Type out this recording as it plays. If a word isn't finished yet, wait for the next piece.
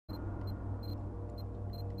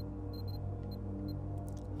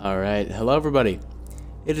Alright, hello everybody.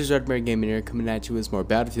 It is Redmare Gaming here coming at you with more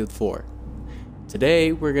Battlefield 4.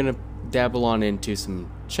 Today we're gonna dabble on into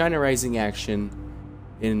some China Rising action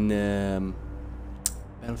in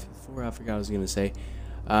Battlefield 4. I forgot what I was gonna say.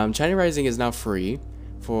 China Rising is now free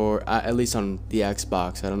for at least on the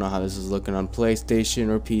Xbox. I don't know how this is looking on PlayStation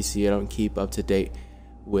or PC. I don't keep up to date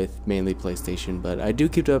with mainly PlayStation, but I do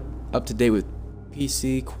keep up to date with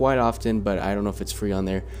PC quite often. But I don't know if it's free on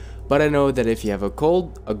there. But I know that if you have a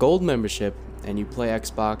gold membership and you play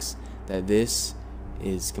Xbox, that this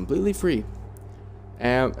is completely free.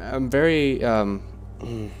 And I'm very I'm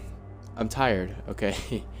tired.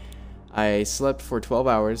 Okay, I slept for 12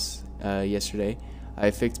 hours yesterday. I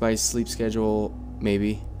fixed my sleep schedule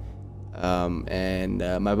maybe, and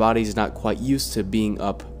my body's not quite used to being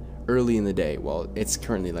up early in the day. Well, it's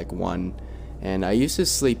currently like 1, and I used to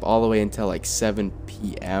sleep all the way until like 7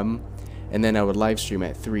 p.m. and then I would live stream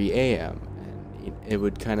at 3 a.m. and it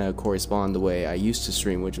would kind of correspond the way I used to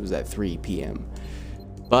stream, which was at 3 p.m.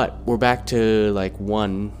 But we're back to like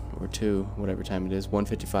 1 or 2, whatever time it is,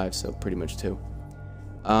 1:55, so pretty much 2.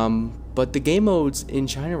 But the game modes in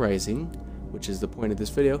China Rising, which is the point of this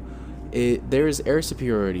video, there is air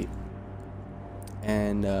superiority,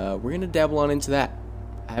 and we're gonna dabble on into that.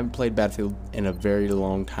 I haven't played Battlefield in a very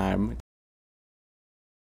long time.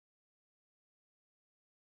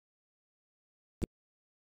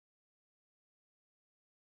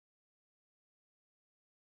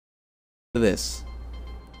 This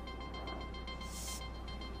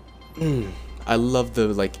I love the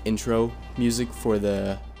like intro music for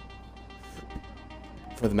the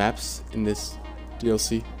maps in this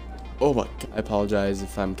DLC. Oh my god, I apologize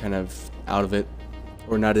if I'm kind of out of it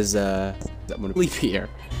or not as sleepy here.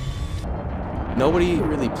 Nobody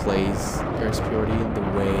really plays air superiority the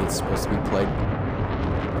way it's supposed to be played.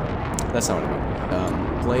 That's not what I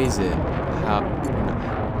mean. Plays it how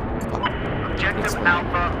Objective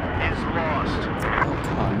Alpha is lost. Oh,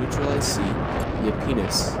 come on, neutralize C, be a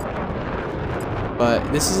penis. But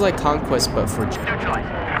this is like Conquest, but for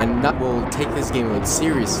and that will take this game mode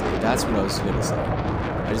seriously. That's what I was gonna say.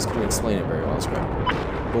 I just couldn't explain it very well, but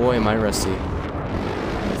boy, am I rusty.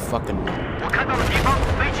 I'm fucking. God.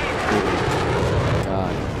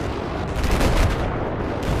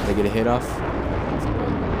 Did I get a hit off?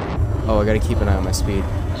 Oh, I gotta keep an eye on my speed.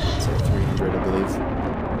 It's like 300, I believe.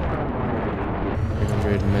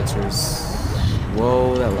 300 meters.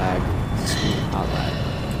 Whoa, that lag. Hot lag.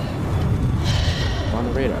 I'm on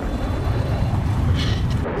the radar.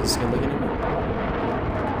 Is this guy looking at me?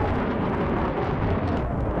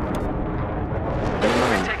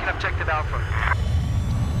 We're taking Objective Alpha.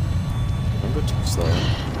 Don't go too slow.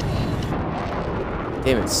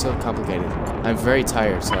 Damn it, it's so complicated. I'm very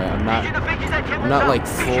tired, so I'm not like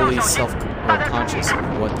fully self-conscious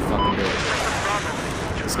of what the fuck I'm doing.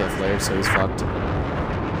 This guy flared, so he's fucked.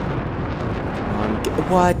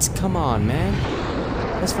 What? Come on, man.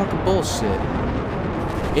 That's fucking bullshit.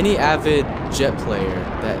 Any avid jet player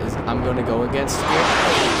that I'm gonna go against here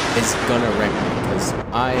is gonna wreck me, because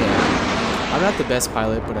I'm not the best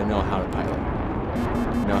pilot, but I know how to pilot.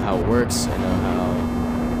 I know how it works. I know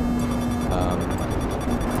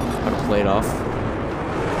how to play it off.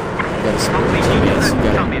 You gotta support your teammates. You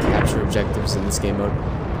gotta capture objectives in this game mode.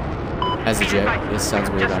 As a jet, this sounds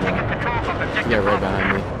weird. I know. You got right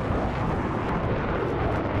behind me.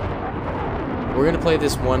 We're gonna play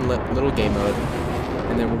this one little game mode,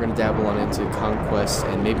 and then we're gonna dabble on into Conquest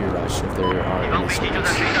and maybe Rush if there are any soldiers.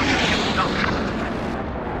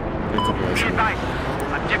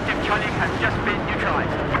 Objective Charlie has just been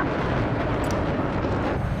neutralized.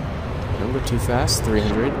 Don't go too fast.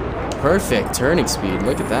 300. Perfect turning speed.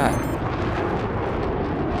 Look at that.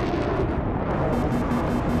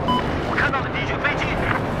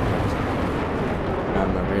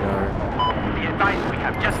 On my radar. Be advised, we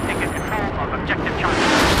have just taken control of Objective Charlie.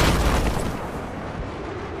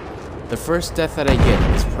 The first death that I get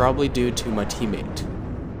is probably due to my teammate.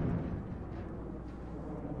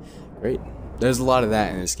 Great. There's a lot of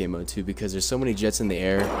that in this game mode too, because there's so many jets in the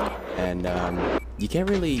air, and you can't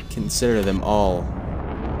really consider them all.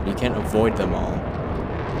 You can't avoid them all.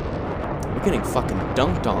 We're getting fucking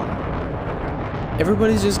dunked on.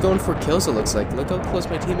 Everybody's just going for kills, it looks like. Look how close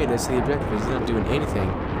my teammate is to the objective. He's not doing anything.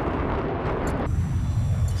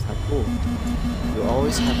 It's not cool. You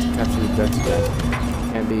always have to capture the objective. You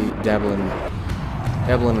can't be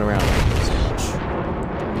dabbling around so much.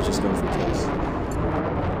 You're just going for kills.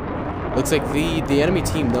 Looks like the enemy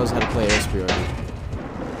team knows how to play air superiority.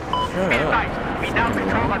 Shut up.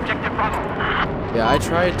 Yeah, I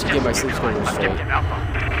tried to get my sleep schedule straight,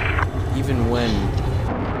 even when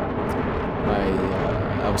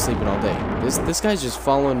I was sleeping all day. This guy's just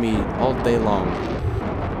following me all day long.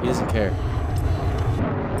 He doesn't care.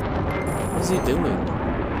 What is he doing?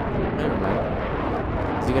 Never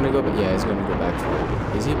mind. Is he gonna go back? Yeah, he's gonna go back for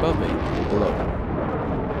it. Is he above me? Or below?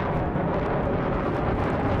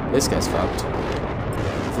 This guy's fucked.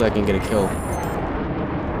 Hopefully I can get a kill.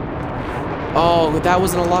 Oh, that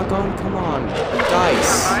wasn't a lock on? Come on.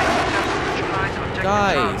 Guys.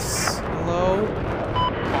 Guys. Hello?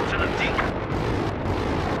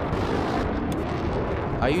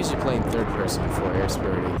 I usually play in third person for air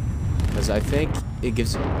superiority. Because I think it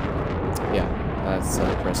gives... Yeah, that's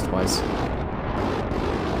pressed twice.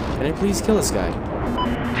 Can I please kill this guy?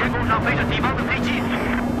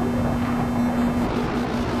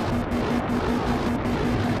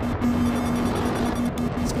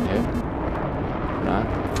 It's gonna hit. Not.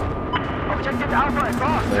 Objective Alpha is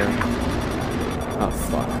lost. There. Oh,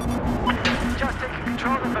 fuck. Just taking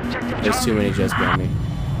control of objective There's too many jets behind me.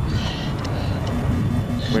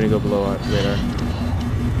 We're gonna go below our radar.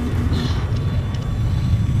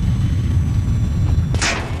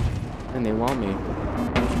 And they want me.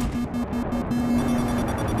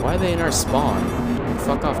 Why are they in our spawn?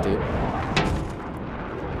 Fuck off, dude.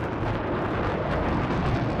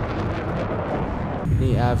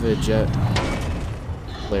 Any avid jet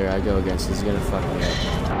player I go against is gonna fuck me up.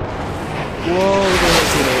 Whoa, look at his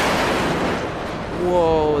teammate.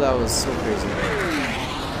 Whoa, that was so crazy.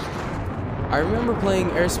 I remember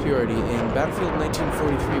playing air superiority in Battlefield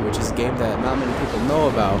 1943, which is a game that not many people know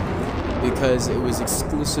about because it was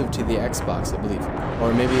exclusive to the Xbox, I believe.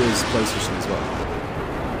 Or maybe it was PlayStation as well.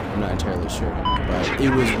 I'm not entirely sure. But it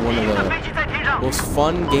was one of the most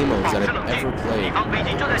fun game modes that I've ever played.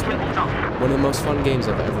 One of the most fun games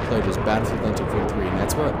I've ever played was Battlefield 1943, and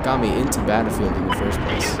that's what got me into Battlefield in the first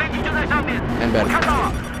place. And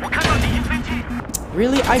Battlefield 3.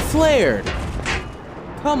 Really? I flared!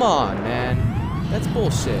 Come on, man. That's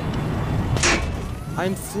bullshit.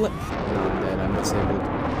 I'm No, I'm dead. I'm disabled.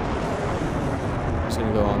 I'm just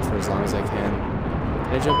gonna go on for as long as I can.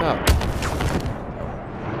 Can I jump out?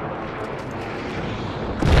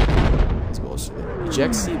 That's bullshit.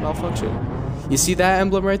 Eject seat malfunction. You see that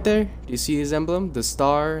emblem right there? Do you see his emblem? The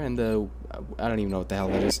star and the... I don't even know what the hell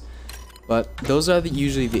that is. But those are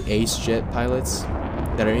usually the ace jet pilots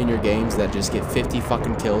that are in your games that just get 50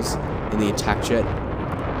 fucking kills in the attack jet.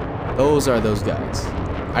 Those are those guys.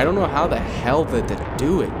 I don't know how the hell they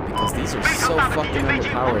do it because these are so fucking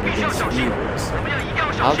overpowered against vehicles.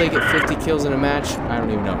 How they get 50 kills in a match, I don't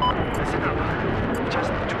even know.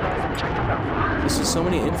 There's just so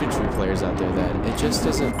many infantry players out there that it just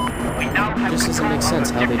doesn't make sense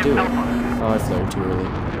how they do it. Oh, I flared too early.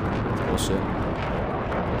 That's bullshit.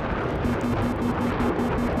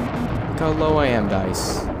 Look how low I am,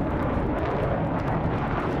 guys.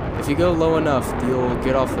 If you go low enough, you'll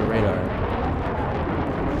get off the radar.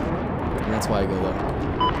 And that's why I go low.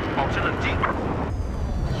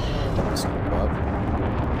 Just go up.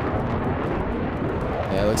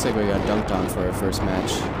 Yeah, it looks like we got dunked on for our first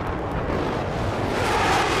match.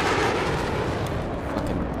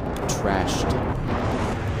 Fucking trashed.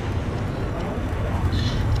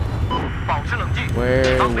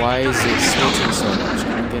 Why is it switching so much? I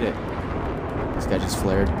don't get it. This guy just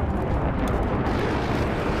flared.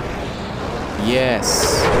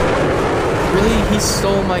 Yes. Really? He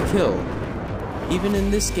stole my kill. Even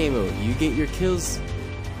in this game mode, you get your kills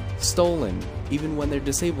stolen, even when they're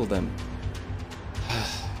disabled them.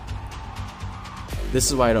 This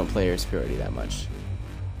is why I don't play air superiority that much.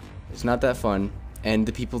 It's not that fun, and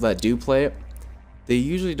the people that do play it, they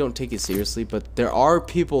usually don't take it seriously, but there are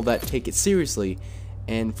people that take it seriously,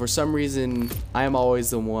 and for some reason, I am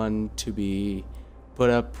always the one to be put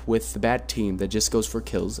up with the bad team that just goes for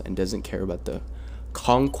kills and doesn't care about the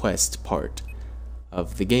conquest part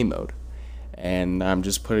of the game mode. And I'm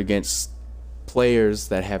just put against players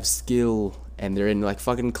that have skill and they're in like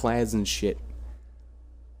fucking clans and shit.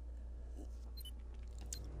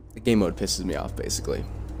 The game mode pisses me off basically.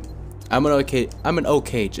 I'm an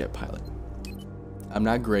okay jet pilot. I'm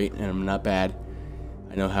not great and I'm not bad.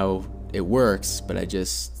 I know how it works, but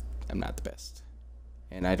I'm not the best.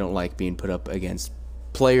 And I don't like being put up against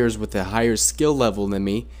players with a higher skill level than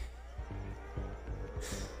me.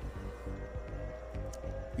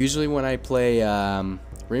 Usually when I play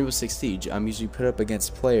Rainbow Six Siege, I'm usually put up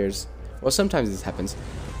against players, well sometimes this happens,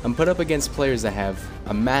 I'm put up against players that have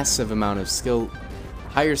a massive amount of skill,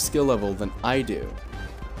 higher skill level than I do.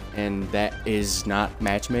 And that is not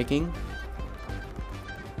matchmaking.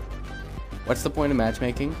 What's the point of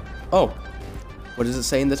matchmaking? Oh, what does it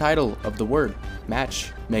say in the title of the word?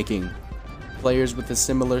 Matchmaking. Players with a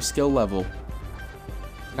similar skill level.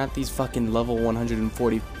 Not these fucking level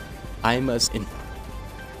 140. I'm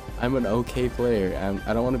an okay player.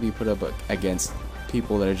 I don't want to be put up against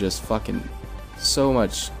people that are just fucking so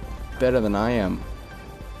much better than I am.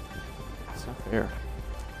 It's not fair.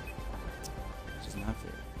 It's just not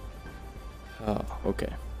fair. Oh,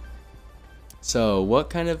 okay. So, what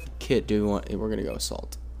kind of kit do we want? We're gonna go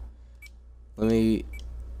assault. Let me.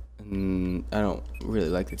 I don't really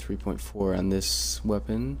like the 3.4 on this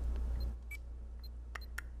weapon.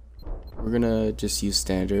 We're gonna just use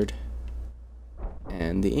standard.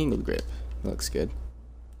 And the angled grip. Looks good.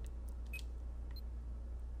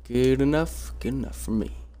 Good enough for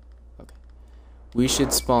me. Okay. We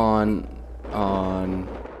should spawn on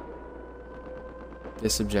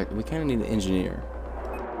this objective. We kind of need an engineer.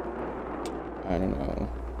 I don't know.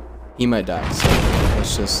 He might die, so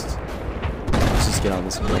let's just get on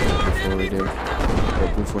this objective before we do. Or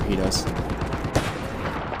before he does.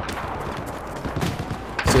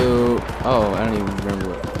 So, oh, I don't even remember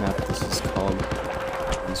what map this is called.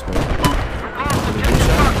 This way.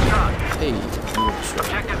 Hey,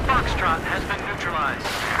 Objective Foxtrot has been neutralized.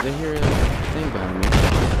 Did I hear a thing behind me?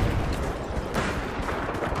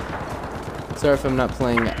 Sorry if I'm not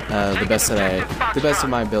playing the best of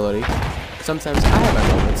my ability. Sometimes I have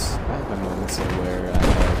my moments where I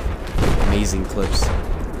have amazing clips.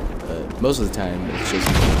 But most of the time, it's just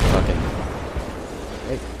fucking.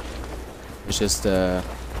 Hey. It's just no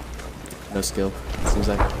skill. It seems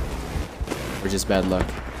like, or just bad luck.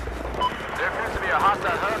 There appears to be a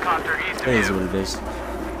hostile helicopter east of That is you. what it is.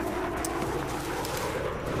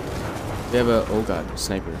 We have a oh god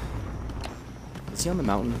sniper. Is he on the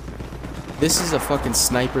mountain? This is a fucking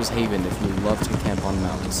sniper's haven if you love to camp on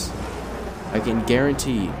mountains. I can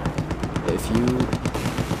guarantee that if you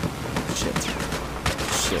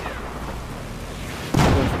shit.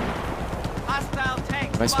 Hostile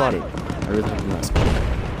tank Am I spotted? I really think I'm not spotted.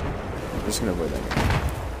 I'm just gonna avoid that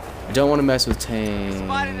guy. I don't want to mess with tanks.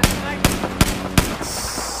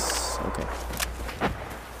 Okay.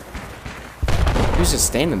 He was just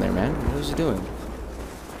standing there, man. What was he doing?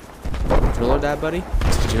 Controller die, buddy?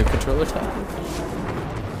 Did your controller die?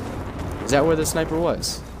 Is that where the sniper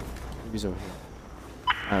was? Maybe he's over here.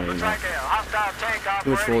 I don't even know. Strike a hostile tank Too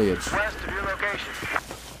much operating foliage. west of your location.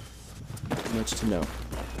 Too much to know.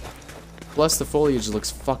 Plus, the foliage looks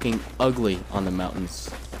fucking ugly on the mountains.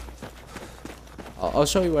 I'll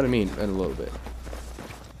show you what I mean in a little bit.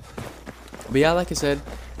 But yeah, like I said,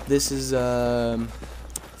 this is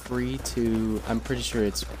free to. I'm pretty sure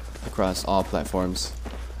it's across all platforms.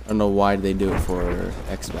 I don't know why they do it for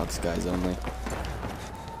Xbox guys only.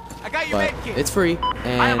 I got your But medkit. it's free,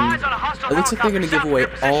 and eyes on a hostile it looks like they're gonna give away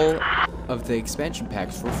helicopter all south of the expansion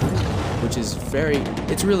packs for free, which is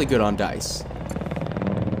it's really good on DICE.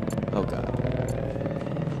 Oh god.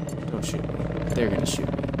 Don't shoot me. They're gonna shoot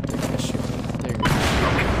me. They're gonna shoot me. They're gonna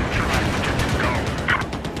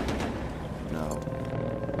No.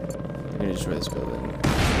 They're gonna destroy this building.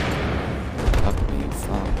 Fuck me,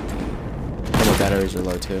 fuck me. Oh, my batteries are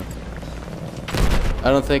low too.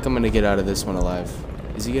 I don't think I'm gonna get out of this one alive.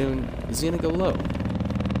 Is he gonna go low?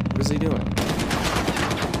 What is he doing?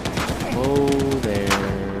 Oh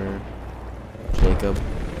there. Jacob.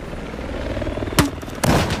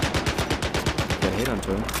 Got a hit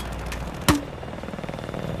onto him.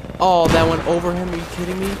 Oh, that went over him? Are you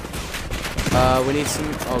kidding me? We need some.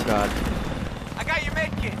 Oh god. I got your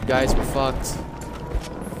medkit. Guys, we're fucked.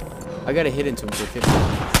 I got a hit into him for 50.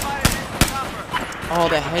 Oh,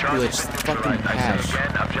 that head glitch. Fucking hash.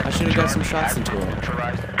 I should have got some shots into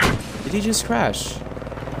him. Did he just crash?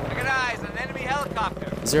 I got eyes on an enemy helicopter.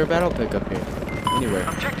 Is there a battle pick up here? Anywhere.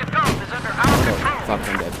 Objective Gulf is under our Oh, control. fuck,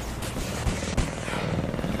 I'm dead.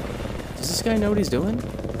 Does this guy know what he's doing?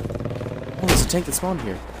 Oh, there's a tank that spawned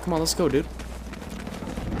here. Come on, let's go, dude.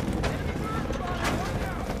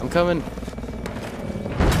 I'm coming.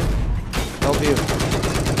 Help you.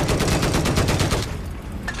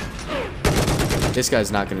 This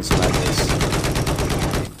guy's not gonna survive this.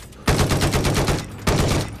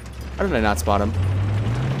 How did I not spot him?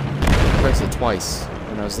 I pressed it twice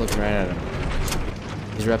when I was looking right at him.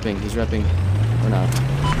 He's repping, or not.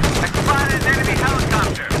 I spotted an enemy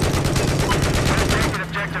helicopter. Taking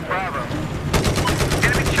objective Bravo.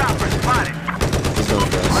 Enemy chopper spotted. He's going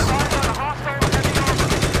for us. Eyes on a hostile heavy armor.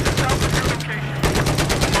 South of your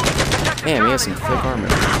location. Damn, he has some thick armor.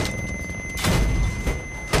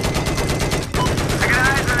 I got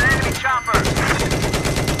eyes on an enemy chopper.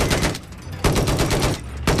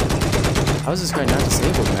 How is this guy not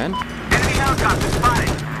disabled, man? Enemy helicopter spotted.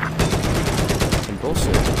 Fucking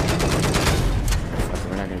bullshit. Fuck it,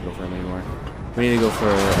 we're not gonna go for him anymore. We need to go for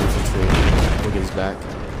infantry. We'll get his back.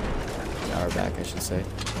 Yeah, our back, I should say.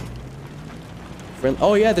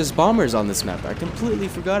 Oh yeah, there's bombers on this map. I completely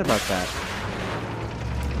forgot about that.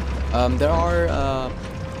 There are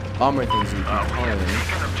bomber things you can call in.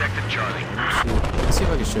 Objective Charlie. Let's see if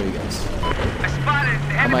I can show you guys. I spotted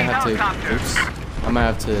an I might enemy have to. helicopter. Oops. I might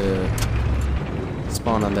have to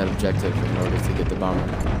spawn on that objective in order to get the bomber.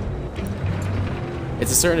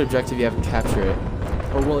 It's a certain objective. You have to capture it.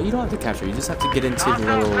 Or well, you don't have to capture it. You just have to get into the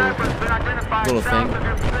little thing.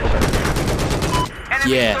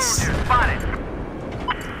 Yes. You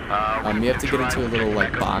have to get into a little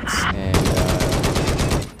like box and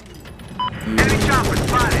you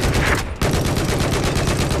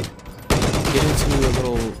get into a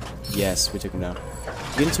little. Yes, we took him down.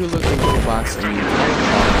 Get into a little box and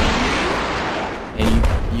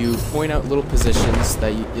you point out little positions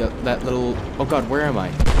that that little. Oh God, where am I?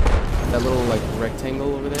 That little like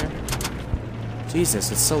rectangle over there.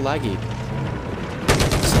 Jesus, it's so laggy.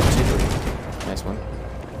 So jittery. Nice one.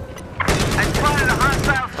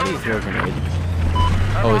 How do you throw a grenade?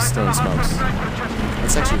 Oh, he's throwing smokes.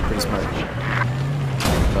 That's actually pretty smart.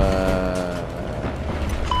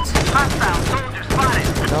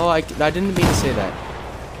 No, I didn't mean to say that.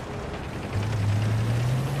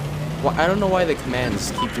 Well, I don't know why the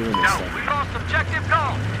commands keep doing this stuff. We lost objective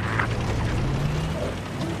goal.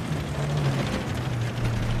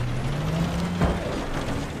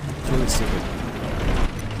 It's really stupid.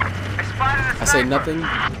 I say nothing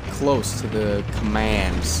close to the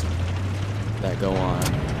commands that go on,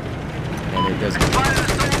 and it doesn't.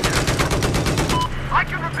 I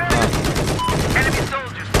can repair it. Enemy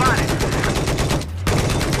soldiers spotted.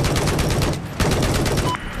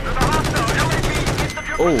 There's a hostile LAV east of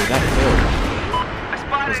your Oh, that kill. I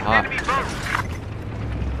spotted was an hot. enemy boat.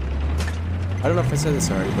 I don't know if I said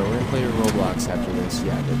this already, but we're gonna play Roblox after this.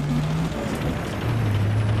 Yeah, I did.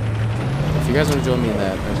 If you guys want to join me in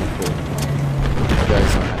that, that'd be cool. You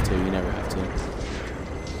guys don't have to. You never have to.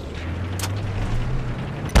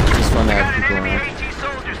 It's just fun to have people Enemy around. AT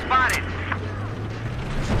soldier spotted.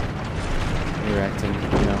 Interacting,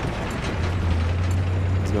 you know.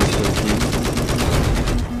 Let's go for the team.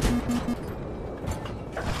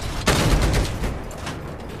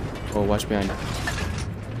 Oh, watch behind. Enemy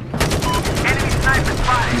sniper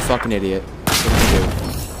spotted. You fucking idiot. What did you do?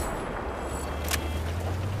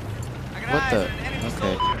 What the?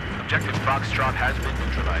 Okay. Objective Foxtrot has been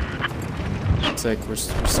neutralized. Looks like we're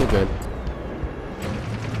still good.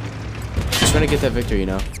 Just trying to get that victory, you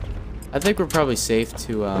know. I think we're probably safe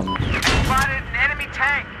to, Spotted an enemy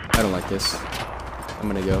tank. I don't like this. I'm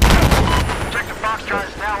gonna go. Objective Foxtrot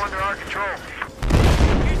is now under our control.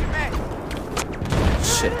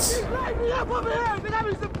 Shit.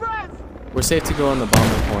 We're safe to go on the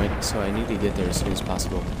bomber point, so I need to get there as soon as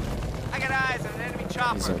possible. I got eyes on an enemy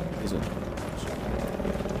chopper. He's a...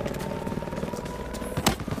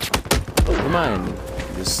 Never mind.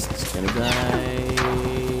 Just gonna die.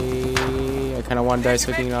 I kind of want to die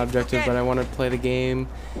so I can get an objective, but I want to play the game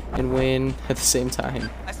and win at the same time.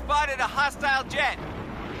 I spotted a hostile jet.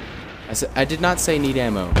 I did not say need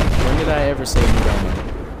ammo. When did I ever say need ammo?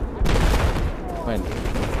 When?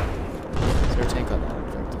 Is there a tank on that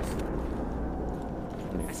objective?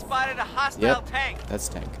 I spotted a hostile tank. That's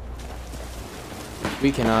tank.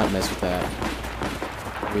 We cannot mess with that.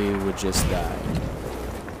 We would just die.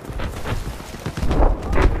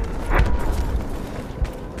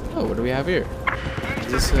 Oh, what do we have here? Is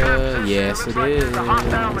this, yes it is.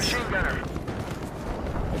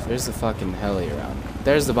 There's the fucking heli around.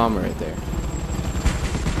 There's the bomber right there.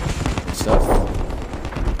 Good stuff.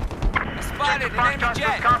 I spotted an enemy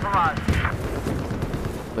jet.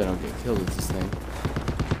 They don't get killed with this thing.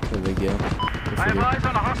 No big deal. I have eyes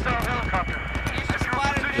on a hostile helicopter.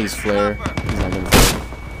 Please flare. He's not gonna flare.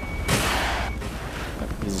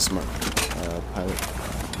 He's a smart pilot.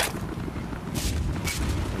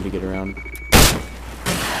 Need to get around.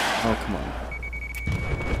 Oh, come on.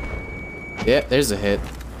 Yeah, there's a hit.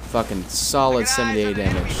 Fucking solid 78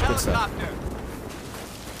 damage. Good stuff.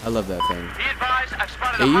 I love that thing.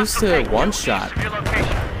 It used to one-shot.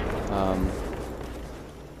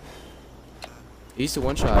 It used to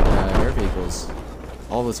one-shot air vehicles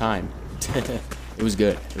all the time. It was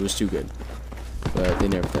good. It was too good. But they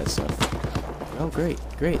nerfed that stuff. Oh, great.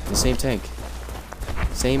 Great. The same tank.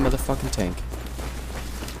 Same motherfucking tank.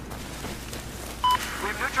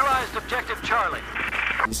 We've neutralized objective Charlie.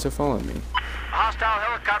 You still following me? A hostile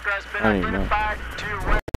helicopter has been I don't even know. identified to your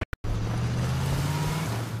west.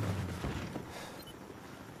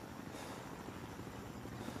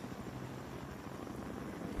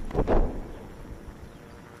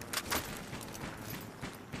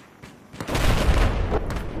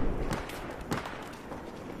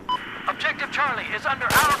 is under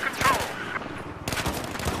our control.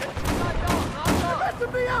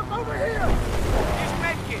 Lifting me up over here! Use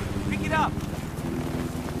medkit. Pick it up.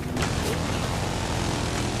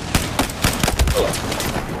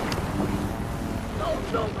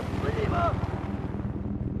 No, leave up!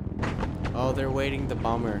 Oh, they're waiting the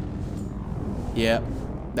bomber. Yep,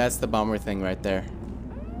 that's the bomber thing right there.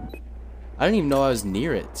 I didn't even know I was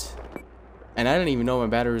near it. And I didn't even know my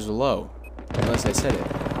batteries were low. Unless I said it.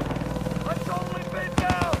 Let's only been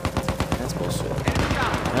down! That's bullshit.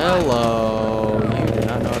 Hello. You do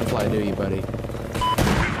not know how to fly, do you, buddy?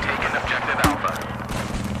 Taken objective Alpha.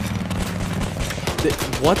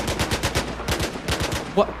 What?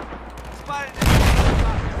 What?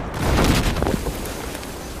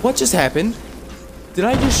 What just happened? Did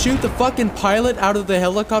I just shoot the fucking pilot out of the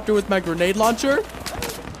helicopter with my grenade launcher?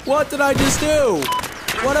 What did I just do?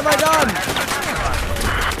 What have I done?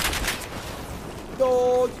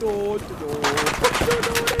 No.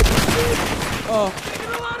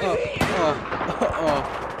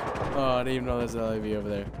 Oh, I didn't even know there's an LAV over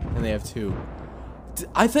there. And they have two.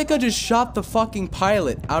 I think I just shot the fucking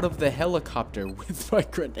pilot out of the helicopter with my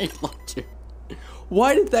grenade launcher.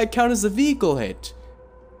 Why did that count as a vehicle hit?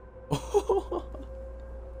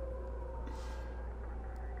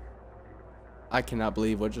 I cannot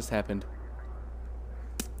believe what just happened.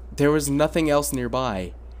 There was nothing else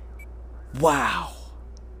nearby. Wow.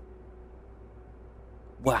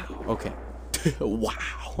 Wow. Okay.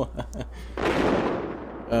 Wow.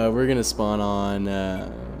 We're gonna spawn on. Where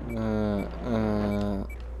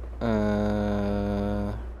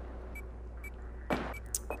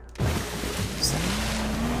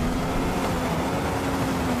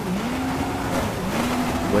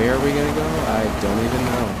are we gonna go? I don't even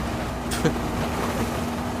know.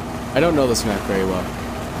 I don't know this map very well.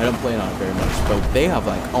 I don't play on it very much, but they have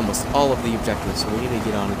like almost all of the objectives, so we need to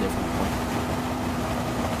get on a different point.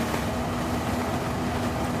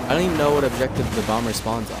 I don't even know what objective the bomber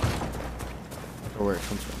spawns on. Or where it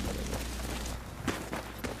comes from.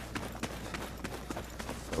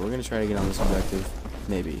 So we're gonna try to get on this objective.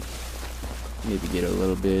 Maybe get a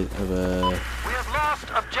little bit of a We have lost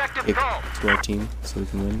objective kick Gulf. to our team so we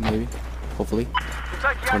can win, maybe. Hopefully. Looks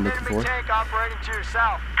like you That's what I'm got an looking enemy for. tank operating to your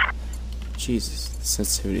south. Jesus, the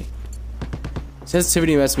sensitivity.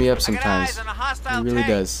 Sensitivity messed me up sometimes. on a hostile It really tank.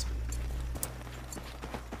 does.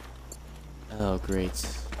 Oh, great.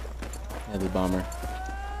 Yeah, the bomber.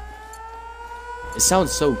 It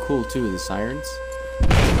sounds so cool too, the sirens.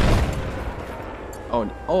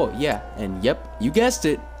 Oh yeah, and yep, you guessed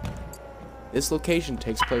it. This location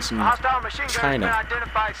takes place in Hostile machine gun China. has been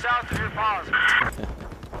identified south of your pause.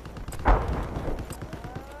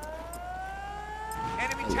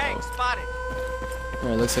 Enemy tank spotted.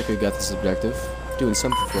 Alright, looks like we got this objective. Doing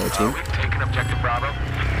something for our team. We've taken objective Bravo. I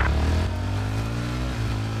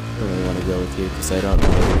don't really want to go with you because I don't know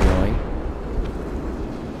where we're going.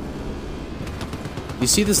 You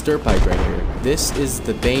see this dirt bike right here? This is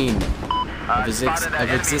the bane of Spotted an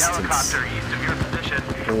enemy existence helicopter east of your position.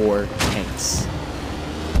 for tanks.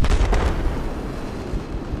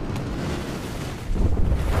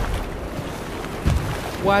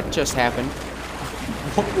 What just happened?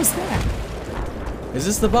 What was that? Is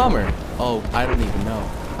this the bomber? Oh, I don't even know.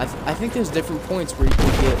 I think there's different points where you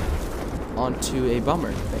can get onto a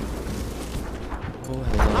bomber thing. Oh,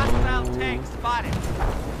 Hostile hello. tank spotted.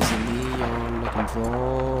 Is it me you're looking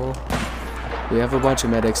for? We have a bunch of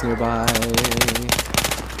medics nearby.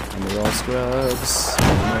 And they're all scrubs. I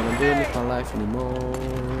don't know what I'm doing with my life anymore.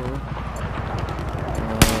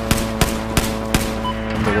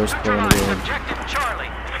 I'm the worst player in the world. Objective Charlie.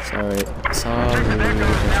 Sorry. That's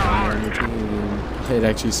on your team. It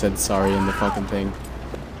actually said sorry in the fucking thing.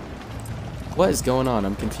 What is going on?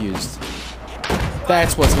 I'm confused.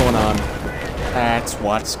 That's what's going on. That's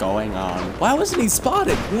what's going on. Why wasn't he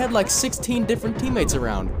spotted? We had like 16 different teammates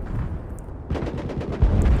around.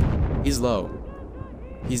 He's low.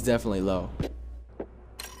 He's definitely low.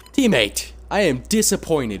 Teammate, I am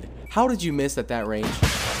disappointed. How did you miss at that range?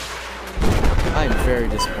 I am very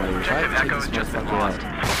disappointed. Try to take this motherfucker out.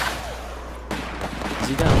 Is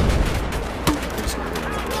he down?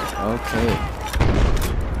 Okay.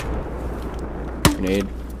 Grenade.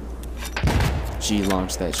 G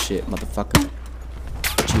launched that shit, motherfucker.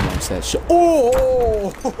 G launched that shit.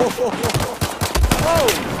 Oh! Oh!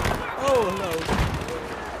 Oh no.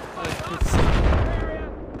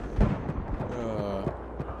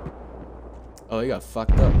 Oh, he got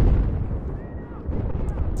fucked up.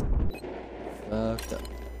 Fucked up.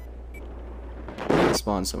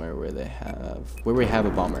 Spawn somewhere where we have a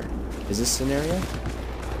bomber. Is this an area?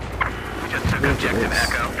 We just took objective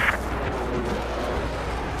Echo.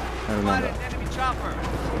 I don't know though. chopper.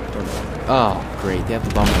 Oh, great. They have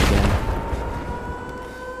the bomber again.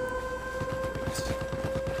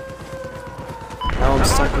 Now I'm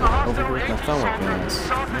stuck over here with my phone working on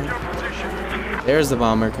this. There's the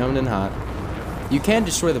bomber coming in hot. You can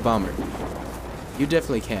destroy the bomber. You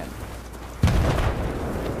definitely can.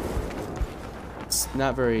 It's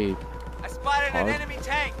not very I spotted hard an enemy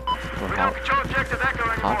tank. or We don't hot. control objective Echo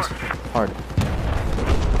Hot. anymore. Hard.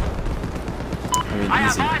 I mean, I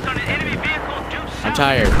have easy. eyes on an enemy vehicle due south. I'm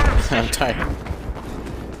tired. I'm tired.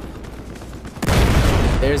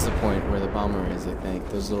 There's the point where the bomber is, I think.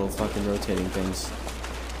 Those little fucking rotating things.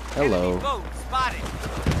 Hello. Enemy boat spotted.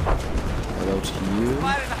 Hello to you.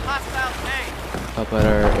 Spotted a hostile tank. Up at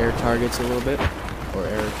our air targets a little bit. Or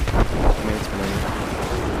air mates, whatever.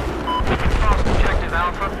 Lost objective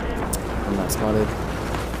Alpha. I'm not spotted.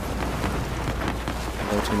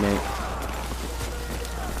 Hello, teammate.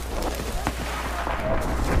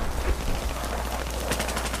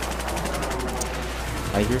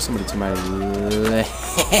 I hear somebody to my left.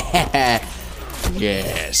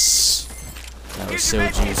 Yes. That was so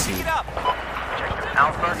juicy.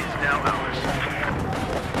 Alpha is now ours.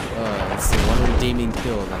 That's the one redeeming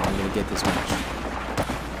kill that I'm gonna get this match.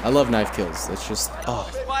 I love knife kills. That's just, oh,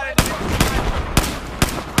 Spotted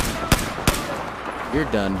you're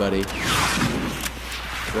done, buddy.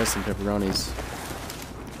 Rest in pepperonis.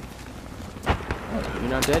 Oh, you're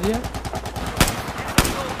not dead yet?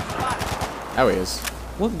 There he is.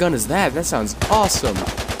 What gun is that? That sounds awesome.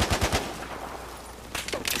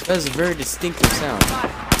 That is a very distinctive sound.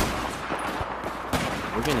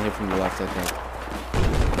 We're getting hit from the left, I think.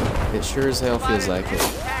 It sure as hell feels like it.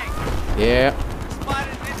 Yeah.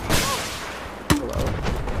 Hello.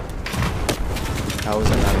 How was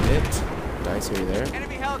I not hit? Dice, are you there?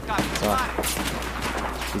 Enemy helicopter Oh.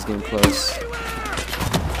 spotted. He's getting close.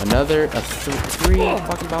 Another, three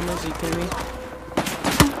fucking bombers, are you kidding me?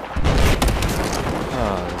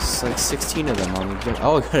 Oh, there's like 16 of them on the gun.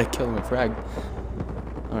 Oh, I gotta kill him with frag.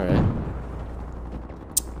 Alright.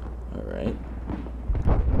 Alright.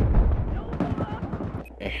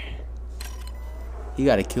 You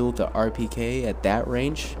got to kill with the RPK at that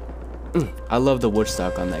range? I love the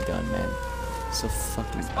woodstock on that gun, man. So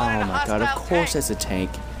fucking... Oh my god, of course it's a tank.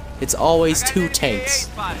 It's always two tanks.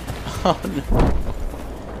 Oh no.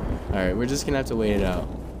 Alright, we're just gonna have to wait it out.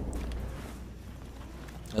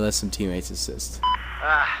 Unless some teammates assist.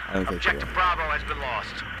 I don't think they Objective will. Bravo has been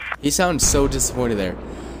lost. He sounds so disappointed there.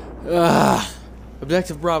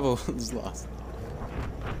 Objective Bravo is lost.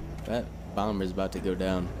 That bomber's about to go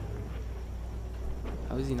down.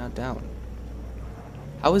 How is he not down?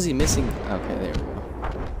 How is he missing? Okay, there we go.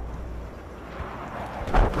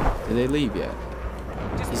 Did they leave yet?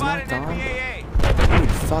 Just He's not spotted gone? NVAA.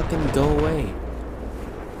 Dude, fucking go away.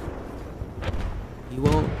 You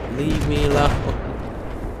won't leave me alone.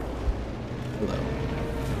 Hello.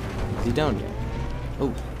 Is he down yet?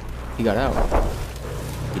 Oh, he got out.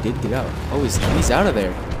 He did get out. Oh, he's out of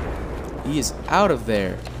there. He is out of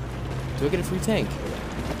there. Do I get a free tank?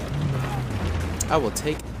 I will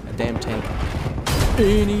take a damn tank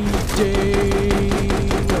any day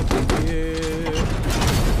of the year.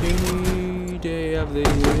 Any day of the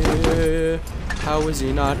year. How is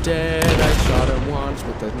he not dead? I shot him once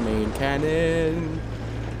with the main cannon.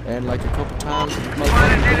 And like a couple times with my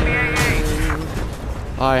gun.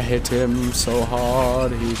 I hit him so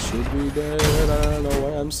hard, he should be dead. I don't know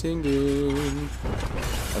why I'm singing.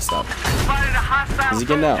 Let's stop. Spotted a hostile Is he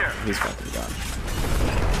getting out? soldier. He's fucking gone.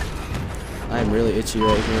 I am really itchy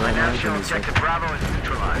right here right now. Now show Give me a sec. objective Bravo is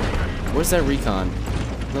neutralized. Where's that recon?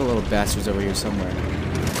 The little bastard's over here somewhere.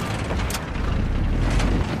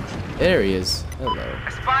 There he is. Hello. I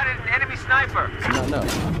spotted an enemy sniper. Does he not know?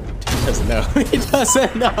 He doesn't know. He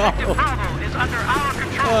doesn't know. Objective Bravo is under our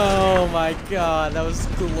control. Oh my god, that was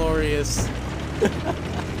glorious. I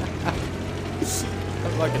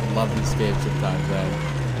fucking love this game sometimes, man.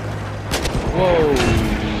 Whoa.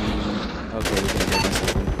 Okay, we're gonna get this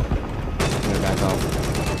open. I'm gonna back off.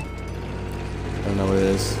 I don't know what it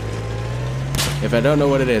is. If I don't know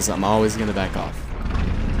what it is, I'm always gonna back off.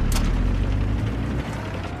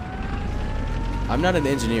 I'm not an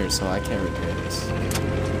engineer, so I can't repair this. There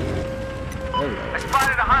we go. I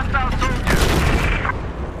spotted a hostile soldier.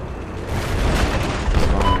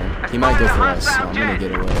 He might go for us, so I'm gonna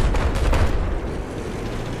get away.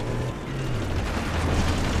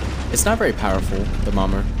 It's not very powerful, the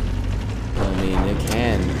bomber. I mean, it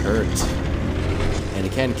can hurt. And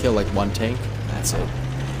it can kill like one tank. That's it.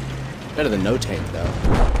 Better than no tank, though.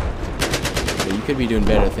 But you could be doing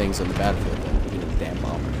better things on the battlefield than being a damn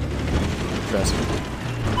bomber. Trust me.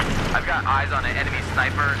 I've got eyes on an enemy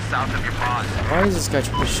sniper south of your pause. Why is this guy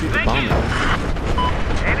trying to shoot the bomb out?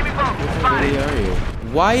 Enemy boat Where spotted. are you?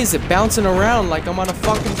 Why is it bouncing around like I'm on a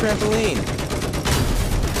fucking trampoline?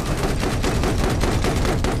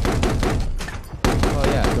 Oh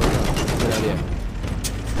yeah, go. Good idea.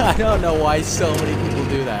 I don't know why so many people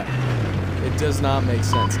do that. It does not make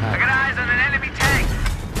sense. I got eyes on an enemy tank.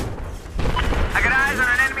 I got eyes on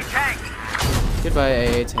an enemy tank. Goodbye,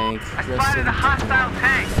 AA tank. I spotted a hostile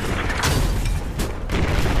tank.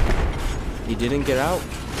 He didn't get out?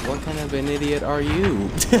 What kind of an idiot are you?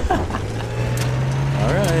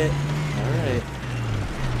 Alright. Alright.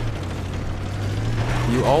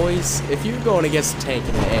 You always, if you're going against a tank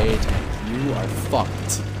in an AA tank, you are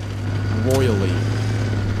fucked. Royally.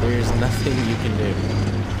 There's nothing you can do.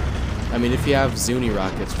 I mean, if you have Zuni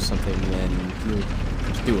rockets or something, then you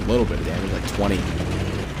do a little bit of damage, like 20.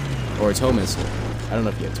 Or a tow missile. I don't know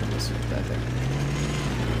if you have tow missile with that thing.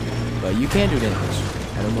 But you can do damage.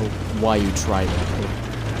 I don't know why you try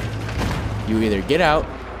that. You either get out,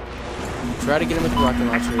 you try to get him with the rocket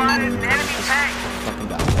launcher, Spotted an or enemy tank. fucking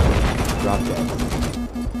die. Drop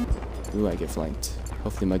dead. Ooh, I get flanked.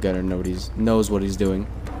 Hopefully my gunner knows what he's doing.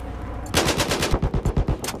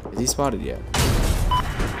 Is he spotted yet? We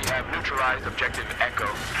have neutralized objective Echo.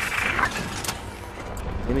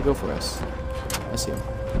 He's gonna go for us. I see him.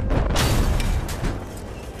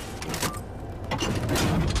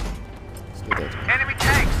 Let's get that. Enemy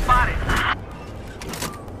tank spotted.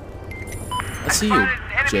 I see you, Spotted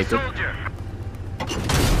an enemy Jacob. soldier.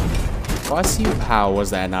 Oh, I see you. How was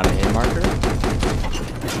that not a hit marker?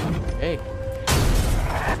 Hey.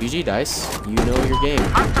 GG Dice. You know your game.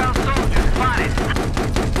 Hostile soldier spotted.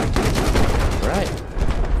 Alright.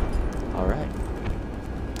 Alright.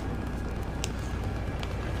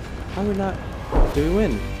 How we not... Did we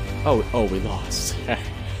win? Oh, we lost.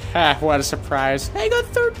 What a surprise. I got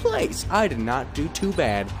 3rd place. I did not do too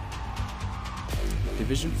bad.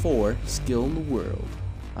 Division 4, skill in the world.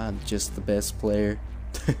 I'm just the best player.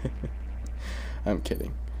 I'm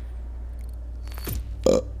kidding.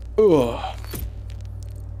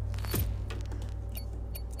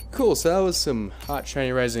 Cool, so that was some hot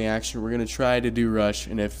shiny rising action. We're gonna try to do rush,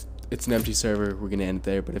 and if it's an empty server, we're gonna end it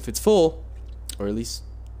there. But if it's full, or at least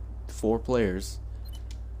 4 players,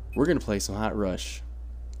 we're gonna play some hot rush.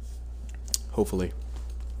 Hopefully.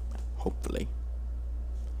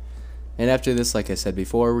 And after this, like I said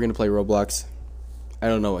before, we're gonna play Roblox. I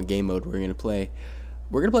don't know what game mode we're gonna play.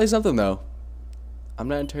 We're gonna play something though. I'm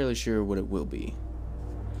not entirely sure what it will be.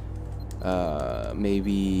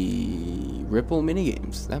 Maybe Ripple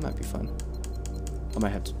minigames. That might be fun. I might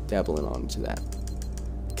have to dabble in on to that.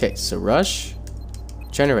 Okay, so Rush,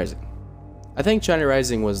 China Rising. I think China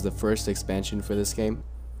Rising was the first expansion for this game,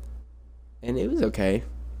 and it was okay.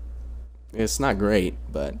 It's not great,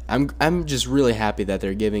 but I'm just really happy that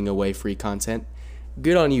they're giving away free content.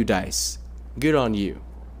 Good on you, DICE. Good on you.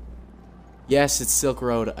 Yes, it's Silk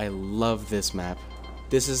Road. I love this map.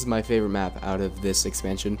 This is my favorite map out of this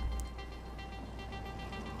expansion.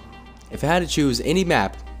 If I had to choose any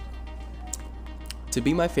map to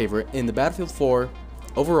be my favorite in the Battlefield 4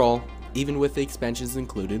 overall, even with the expansions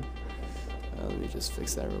included, let me just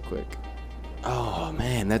fix that real quick. Oh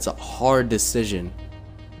man, that's a hard decision.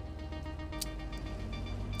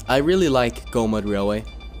 I really like Go Mud Railway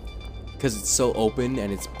because it's so open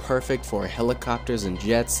and it's perfect for helicopters and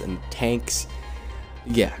jets and tanks.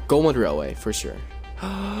 Yeah, Go Mud Railway for sure.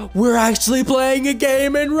 We're actually playing a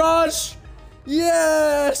game in Rush!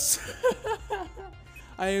 Yes!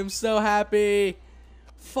 I am so happy.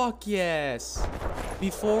 Fuck yes.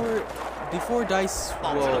 Before DICE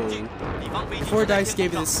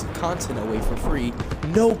gave this content away for free,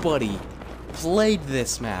 nobody played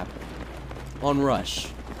this map on Rush.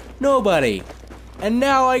 Nobody. And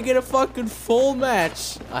now I get a fucking full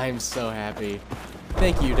match. I'm so happy.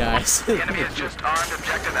 Thank you, DICE. The enemy has just armed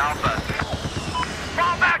objective Alpha.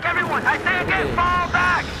 Fall back, everyone! I say again, fall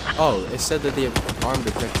back! Oh, it said that they have armed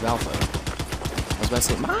objective Alpha. I was about to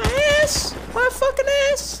say, my ass! My fucking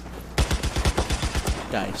ass!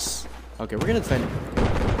 DICE. Okay, we're gonna defend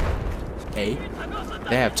A.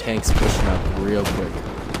 They have tanks pushing up real quick.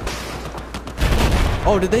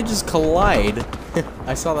 Oh, did they just collide?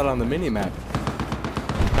 I saw that on the minimap.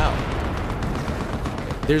 Wow.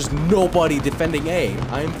 There's nobody defending A.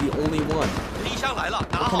 I'm the only one. What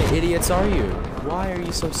kind of idiots are you? Why are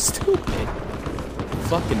you so stupid?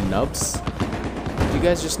 Fucking nubs. You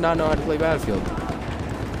guys just not know how to play Battlefield.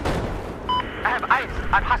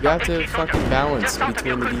 You have to fucking balance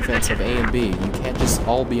between the defense of A and B. You can't just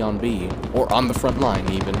all be on B. Or on the front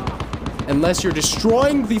line, even. Unless you're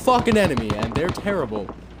destroying the fucking enemy, and they're terrible.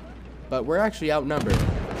 But we're actually outnumbered.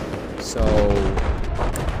 So,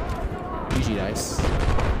 GG Dice.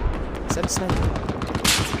 Is that a sniper?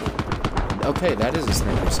 Okay, that is a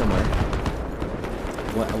sniper somewhere.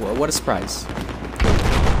 What a surprise.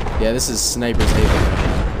 Yeah, this is Sniper's Haven right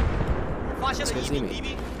now. This guy's see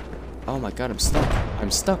me. Oh my god, I'm stuck.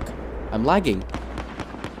 I'm stuck. I'm lagging.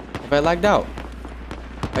 Have I lagged out?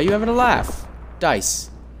 Are you having a laugh? Dice.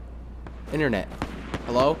 Internet.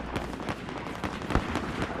 Hello?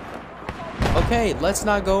 Okay, let's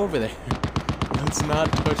not go over there. Let's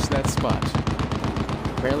not push that spot.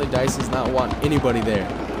 Apparently Dice does not want anybody there.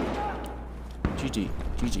 GG.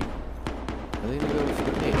 GG. Are they gonna go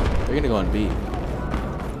for A? They're gonna go on B.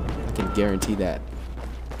 I can guarantee that.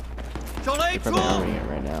 They're probably arming it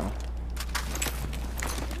right now.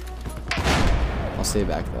 I'll stay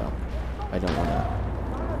back though. I don't wanna.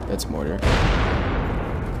 That's mortar.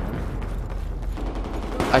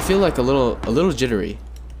 I feel like a little jittery.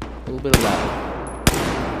 A little bit of lag.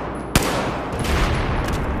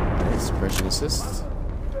 Suppression assist.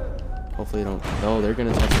 Hopefully they don't. No, they're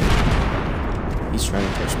gonna touch me. He's trying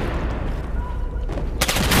to touch me.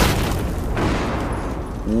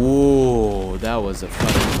 Whoa, that was a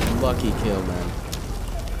fucking lucky kill, man.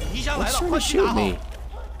 Who's trying to shoot me?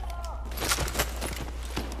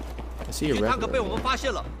 I see your red.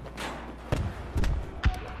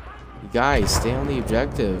 You guys, stay on the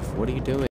objective. What are you doing?